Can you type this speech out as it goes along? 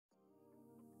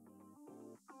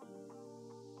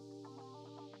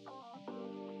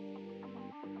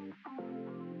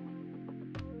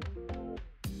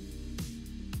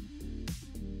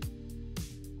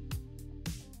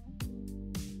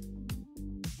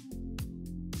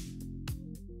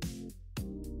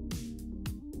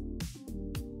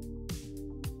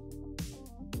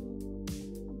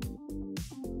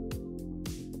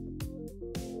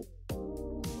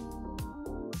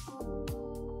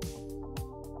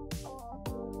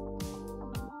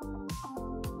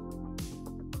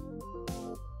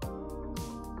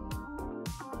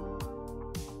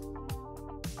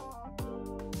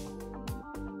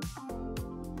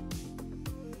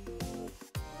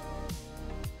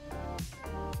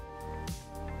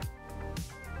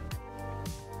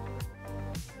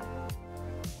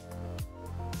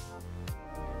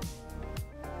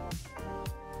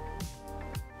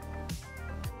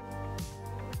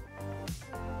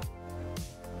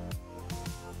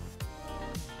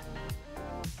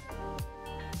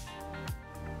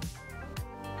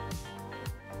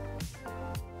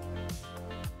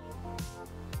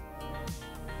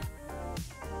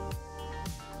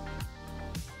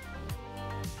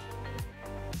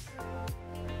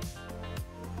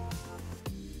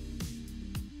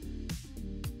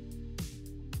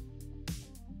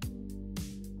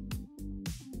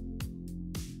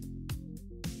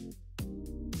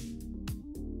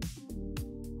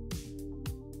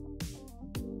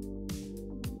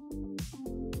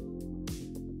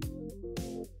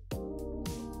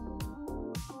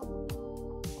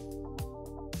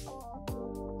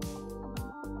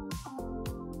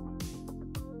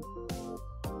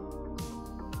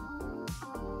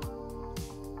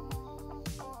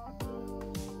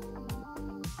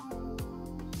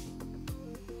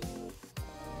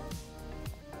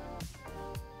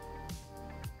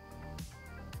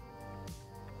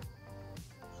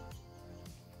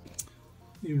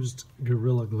used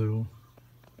Gorilla Glue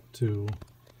to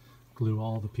glue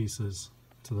all the pieces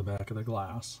to the back of the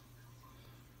glass,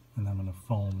 and I'm going to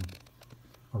foam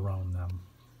around them.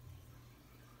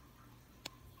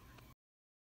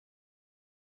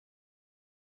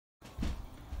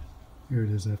 Here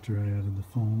it is after I added the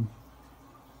foam.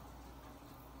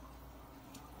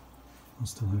 I'll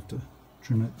still have to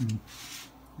trim it and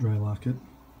dry lock it.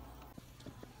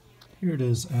 Here it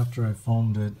is after I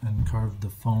foamed it and carved the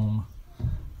foam.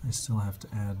 I still have to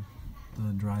add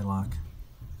the dry lock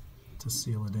to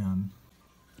seal it in.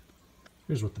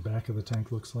 Here's what the back of the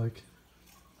tank looks like.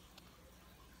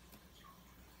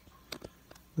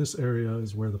 This area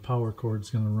is where the power cord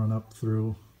is going to run up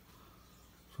through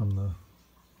from the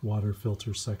water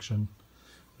filter section.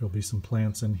 There'll be some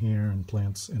plants in here and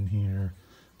plants in here,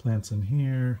 plants in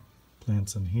here,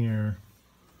 plants in here,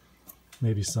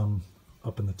 maybe some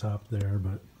up in the top there,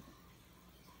 but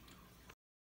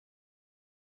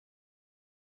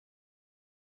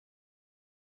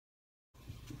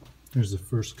here's the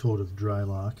first coat of dry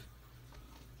lock.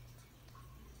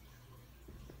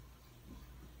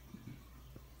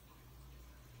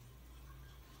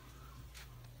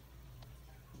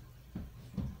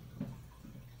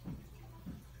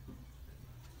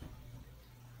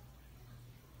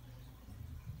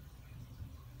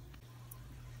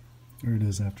 Here it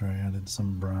is after I added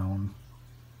some brown.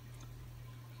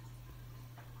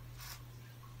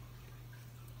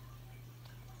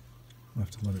 I'll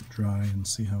have to let it dry and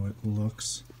see how it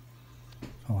looks.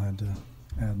 I'll have to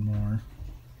add more.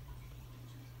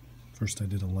 First I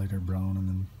did a lighter brown and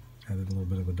then added a little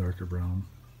bit of a darker brown.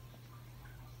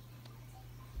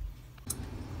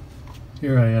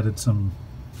 Here I added some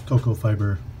cocoa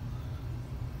fiber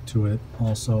to it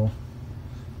also.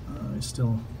 I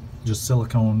still just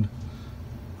siliconed.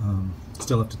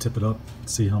 Still have to tip it up,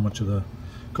 see how much of the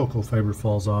cocoa fiber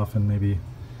falls off, and maybe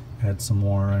add some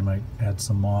more. I might add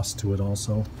some moss to it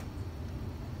also.